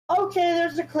Okay,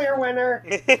 there's a clear winner.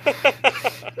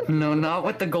 No, not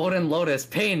with the Golden Lotus.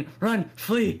 Pain, run,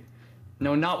 flee.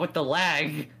 No, not with the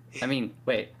lag. I mean,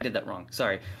 wait, I did that wrong.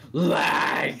 Sorry.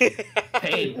 Lag.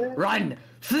 Pain, run,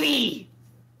 flee.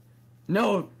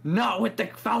 No, not with the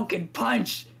Falcon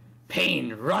Punch.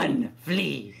 Pain, run,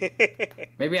 flee.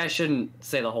 Maybe I shouldn't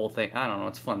say the whole thing. I don't know.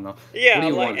 It's fun though. Yeah, what do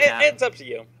you like want, Cap? it's up to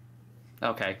you.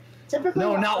 Okay. Typically,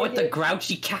 No, what not I with the do-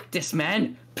 grouchy cactus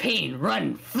man. Pain,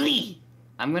 run, flee.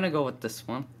 I'm gonna go with this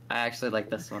one. I actually like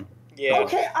this one. Yeah.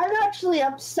 Okay, I'm actually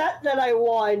upset that I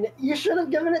won. You should have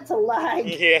given it to Lag.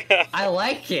 Yeah. I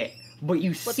like it, but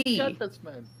you But see, Cactus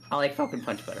Man. I like Falcon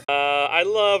Punch better. I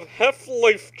love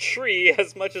Half-Life Tree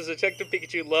as much as Detective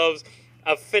Pikachu loves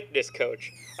a fitness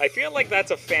coach. I feel like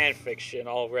that's a fan fiction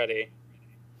already.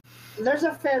 There's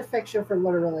a fan fiction for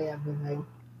literally everything.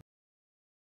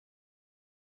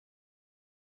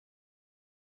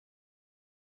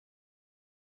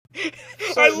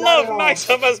 I not love at all.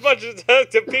 Maxim as much as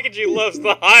Detective Pikachu loves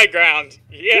the high ground.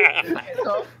 Yeah.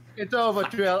 So, it's over,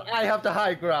 Trill. I have the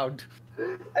high ground.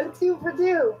 And 2 for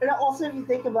 2. And also, if you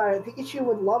think about it, Pikachu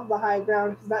would love the high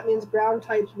ground because that means ground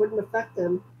types wouldn't affect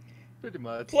him. Pretty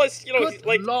much. Plus, you know, Good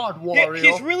like Lord, yeah, Wario.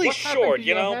 he's really What happened short, to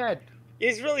you your know? head?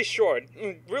 he's really short.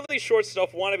 Really short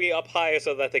stuff want to be up higher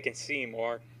so that they can see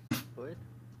more. What?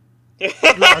 Lord,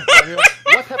 Wario,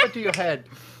 what happened to your head?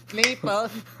 Sniper,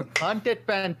 haunted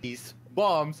panties,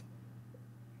 bombs.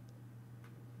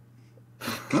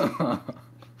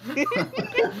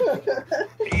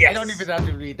 Yes. I don't even have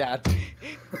to read that.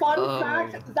 Fun Oh.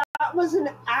 fact, that was an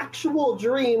actual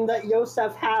dream that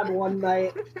Yosef had one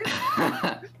night.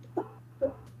 I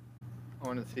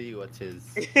want to see what's his.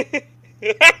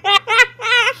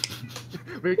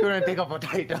 We couldn't think of a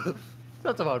title.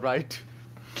 That's about right.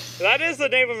 That is the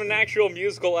name of an actual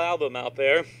musical album out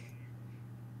there.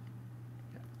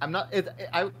 I'm not.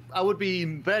 I would be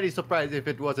very surprised if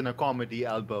it wasn't a comedy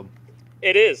album.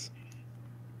 It is.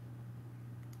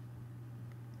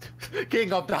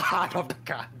 King of the Heart of the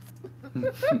Cats.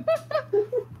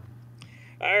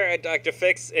 Alright, Dr.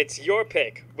 Fix, it's your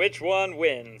pick. Which one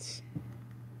wins?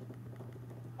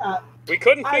 We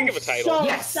couldn't think I'm of a title. so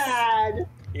Yes! sad.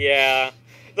 Yeah.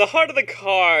 The heart of the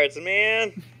cards,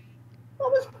 man. That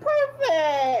was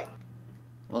perfect.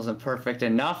 Wasn't perfect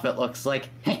enough, it looks like.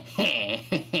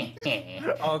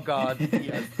 Oh God,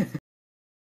 yes.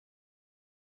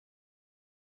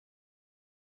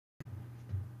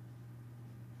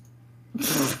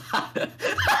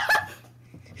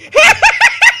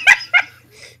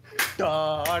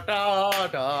 Da, da, da,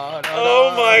 da,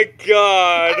 Oh my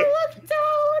god.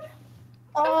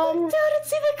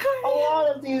 A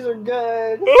lot of these are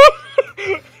good.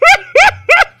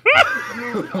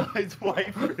 His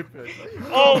wife ripping.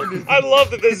 Oh, I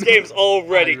love that this game's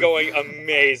already going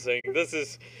amazing. This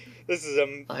is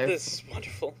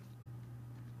wonderful.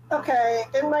 Okay,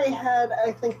 in my head,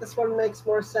 I think this one makes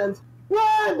more sense.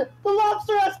 Run! The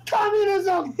lobster has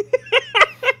communism!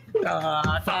 Da,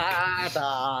 da,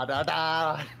 da, da,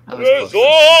 da. I was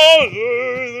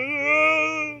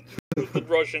close. The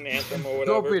Russian anthem or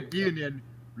whatever. Soviet Union,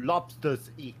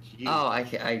 lobsters eat you. Oh,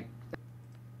 I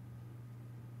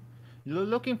You're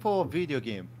looking for a video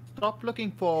game. Stop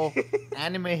looking for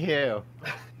anime hair.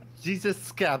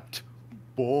 Jesus kept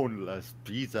boneless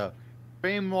pizza.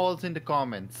 Frame walls in the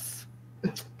comments.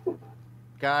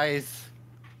 Guys,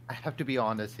 I have to be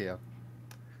honest here.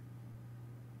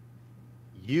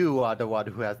 You are the one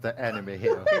who has the anime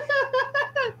hair.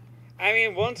 I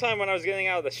mean, one time when I was getting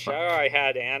out of the shower, I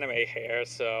had anime hair,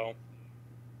 so...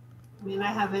 I mean,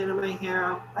 I have anime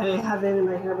hair. I have anime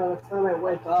hair by the time I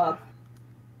wake up.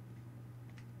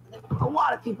 A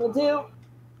lot of people do.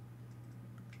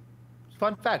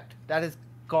 Fun fact, that is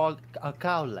called a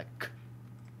cowlick.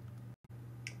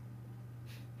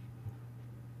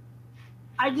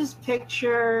 I just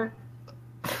picture...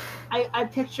 I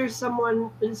picture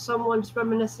someone's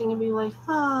reminiscing and be like,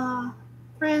 ah,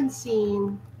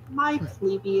 Francine, my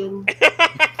plebeian.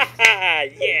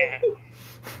 Yeah.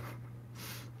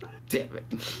 Damn it.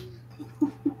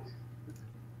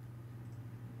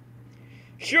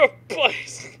 Your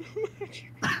place.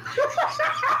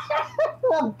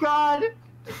 Oh, God.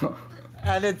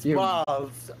 And it's You-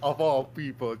 balls of all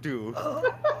people too.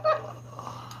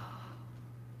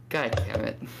 God damn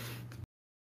it.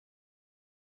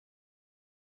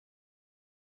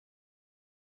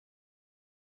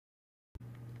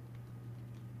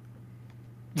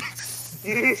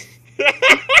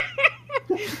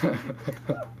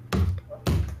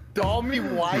 Tommy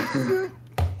White.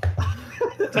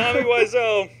 Tommy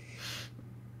Wiseau.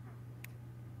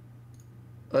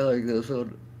 I like this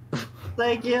one.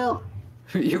 Thank you.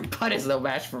 Your butt is no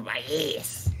match for my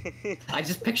ass. I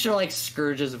just picture like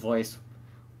Scrooge's voice.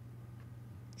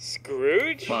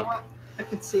 Scrooge? Fuck. I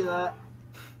could see that.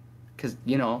 Cause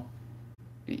you know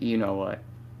what,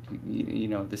 you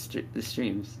know the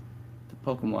streams, the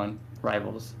Pokemon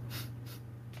rivals.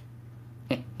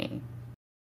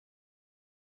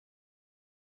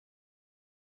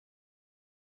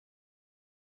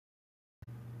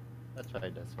 Let's try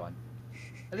this one.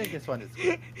 I think this one is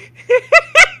good.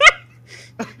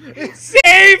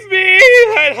 Save me!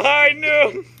 That high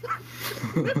noon!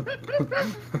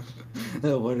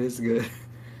 That one is good.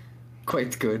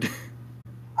 Quite good.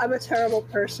 I'm a terrible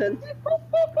person.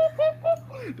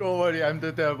 Don't worry, I'm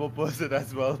the terrible person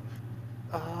as well.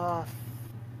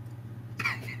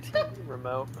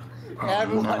 Remote.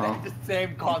 Everyone no. has the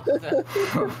same concept.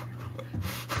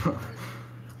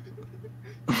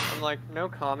 I'm like, no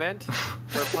comment.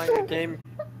 We're playing a game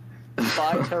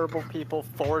by terrible people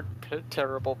for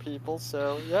terrible people,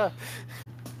 so yeah.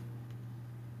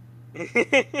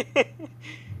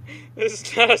 This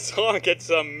is not a song, it's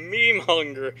a meme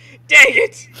hunger. Dang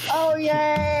it! Oh,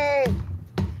 yay!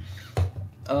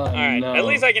 Oh, Alright, no. at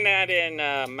least I can add in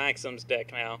Maxim's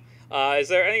deck now. Is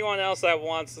there anyone else that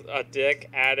wants a deck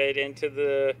added into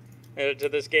the to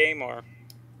this game, or?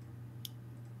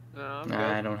 No, I'm Nah, good.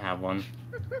 I don't have one.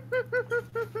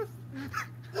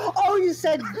 Oh, you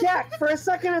said deck. For a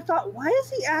second, I thought, why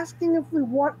is he asking if we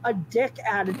want a dick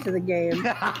added to the game?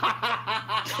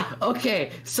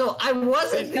 Okay, so I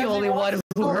wasn't the only one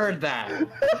who heard that.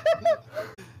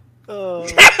 Oh.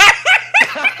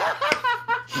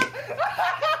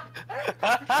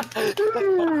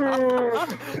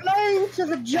 Playing to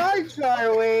the judge,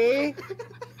 are we?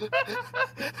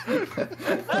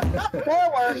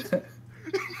 That worked.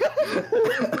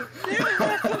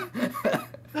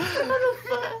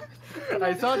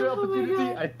 I saw the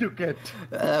opportunity, I took it.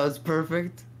 That was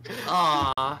perfect.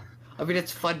 Ah, I mean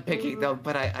it's fun picking them,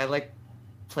 but I like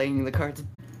playing the cards.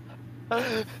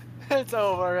 It's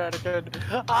over,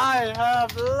 Anakin. I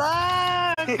have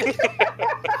lag!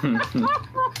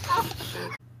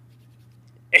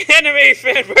 Anime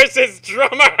fan versus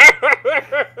drummer!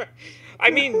 I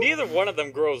mean, neither one of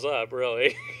them grows up,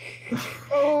 really.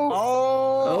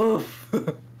 Oh. Oh.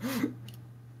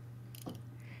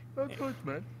 That's good,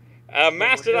 man.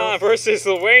 Mastodon versus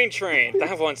the Wayne Train.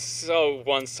 That one's so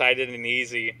one-sided and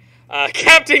easy.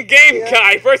 Captain Game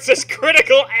Guy versus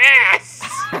Critical Ass!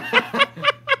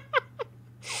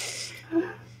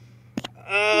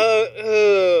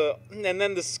 And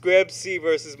then the Scribsy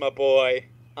versus my boy.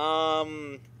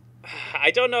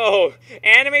 I don't know.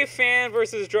 Anime fan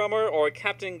versus drummer or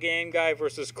Captain Game Guy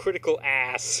versus Critical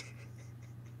Ass.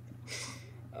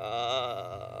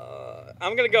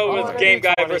 I'm gonna go with Game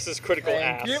Guy versus Critical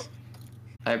Thank Ass. you.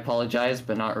 I apologize,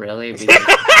 but not really because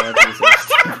apologies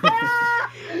are-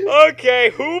 Okay,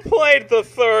 who played the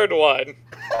third one?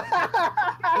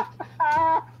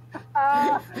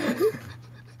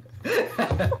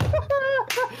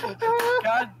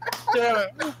 God damn it!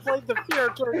 Who played the Fear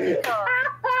Turkey card?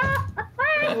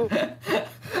 I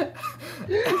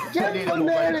Get need the a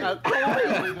man moment. in I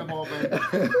need a moment.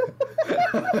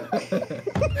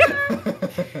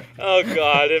 Oh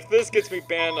god, if this gets me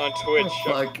banned on Twitch,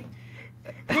 Fuck.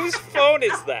 whose phone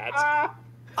is that?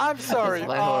 I'm sorry. That's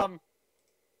my fault.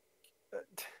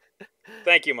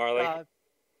 Thank you, Marley.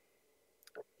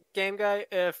 Game Guy,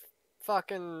 if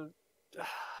fucking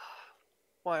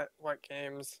what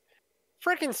games?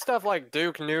 Freaking stuff like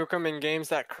Duke Nukem and games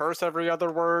that curse every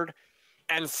other word,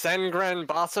 and Sengren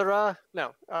Basara,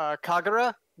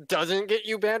 Kagura doesn't get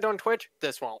you banned on Twitch.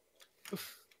 This won't.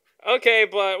 Okay,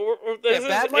 but Yeah,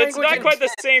 bad it's language not and quite the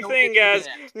chat same don't thing get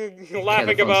as you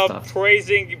laughing fun about stuff.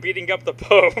 praising beating up the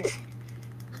Pope.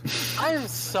 I am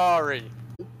sorry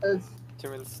It's-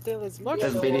 to instill as much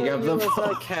Just fear beating in up you the as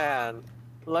I Pope. can,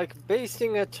 like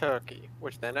basting a turkey,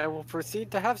 which then I will proceed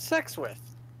to have sex with.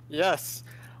 Yes,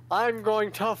 I'm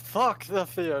going to fuck the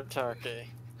fear turkey.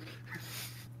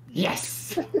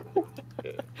 Yes.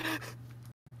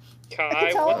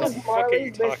 Kai, Tell what us, the fuck are Marley,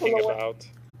 you based on talking the way- about?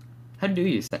 How do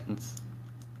you sentence?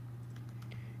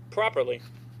 Properly.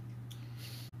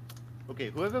 Okay,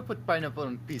 whoever put pineapple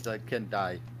on pizza can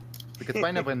die. Because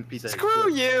pineapple on pizza is Screw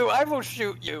good. you! I will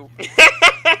shoot you.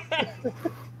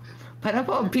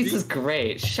 Pineapple on pizza is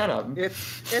great. Shut up. It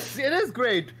is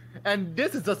great, and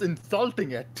this is just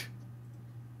insulting it.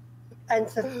 And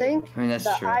to think I mean, that's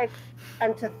that true. I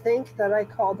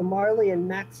called Marley and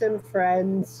Maxim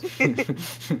friends.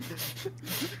 Captain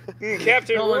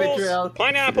No one Rules, trail.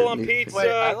 pineapple on pizza Wait,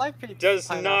 I like pizza. does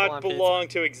pineapple not on pizza. belong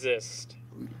to exist.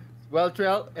 Well,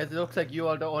 Trail, it looks like you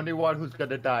are the only one who's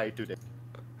gonna die today.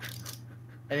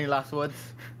 Any last words?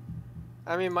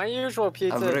 I mean, my usual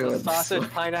pizza I'm gonna go is with sausage, this.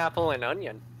 pineapple, and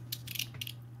onion.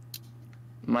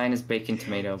 Mine is bacon,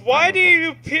 tomato. Why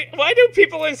do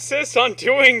people insist on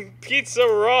doing pizza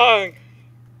wrong?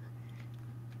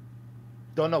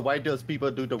 Don't know why those people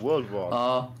do the world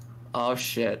wrong. Oh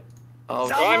shit. Oh,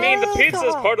 Well, I mean, the pizza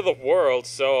is part of the world,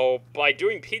 so by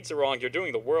doing pizza wrong, you're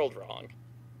doing the world wrong.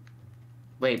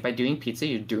 wait, by doing pizza,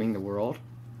 you're doing the world?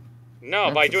 No,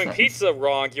 That's by a doing sentence. pizza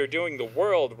wrong, you're doing the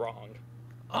world wrong.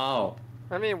 Oh.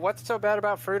 I mean, what's so bad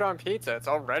about fruit on pizza? It's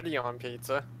already on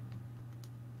pizza.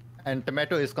 And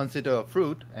tomato is considered a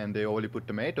fruit, and they only put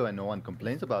tomato, and no one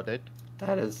complains about it.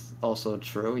 That is also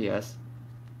true, yes.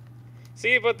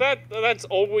 See, but that's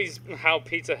always how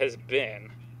pizza has been.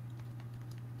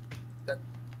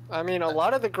 I mean, a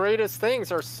lot of the greatest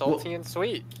things are salty and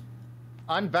sweet.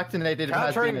 Unvaccinated has been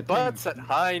Capturing a butts thing. at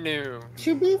high noon.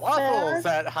 To be Waffles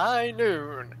fair, at high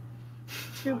noon.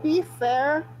 And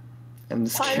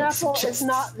this pineapple game's is just-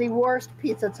 not the worst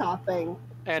pizza topping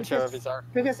Anchovies are.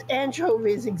 because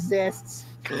anchovies exists.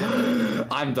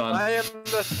 I'm done. I am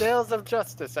the scales of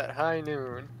justice at high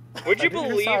noon. Would you I think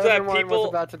believe how that everyone was people...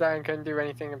 about to die and couldn't do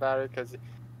anything about it because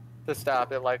to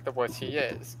stop it like the wuss he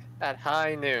is at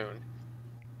high noon.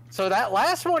 So that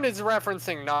last one is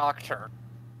referencing Nocturne.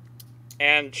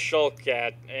 And Shulk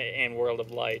in World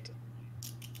of Light.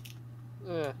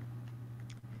 Yeah.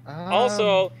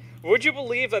 Also, would you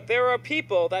believe that there are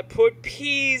people that put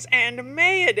peas and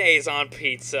mayonnaise on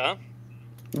pizza?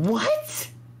 What?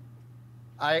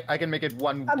 I can make it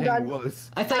one I'm thing done. worse.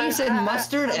 I thought you said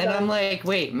mustard, I'm and I'm done. like,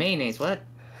 wait, mayonnaise, what?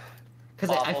 Because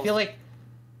I Waffles. feel like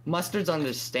mustard's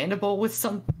understandable with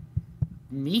some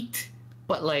meat,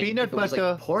 but like Peanut if it was,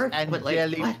 butter like, pork, and but like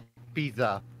jelly what?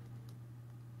 pizza.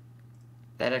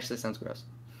 That actually sounds gross.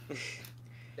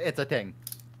 It's a thing.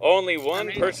 Only one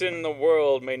mean- person in the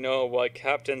world may know what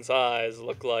Captain's eyes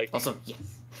look like. Also, yes.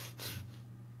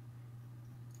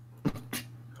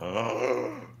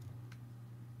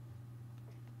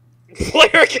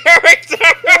 Player character!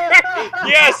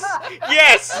 Yes!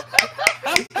 Yes!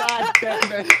 God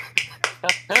damn it.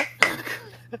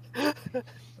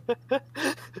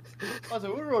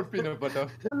 Also, who wrote peanut butter?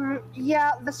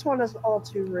 Yeah, this one is all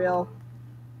too real.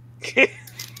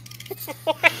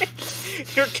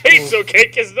 What? Your queso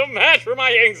cake is no match for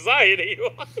my anxiety.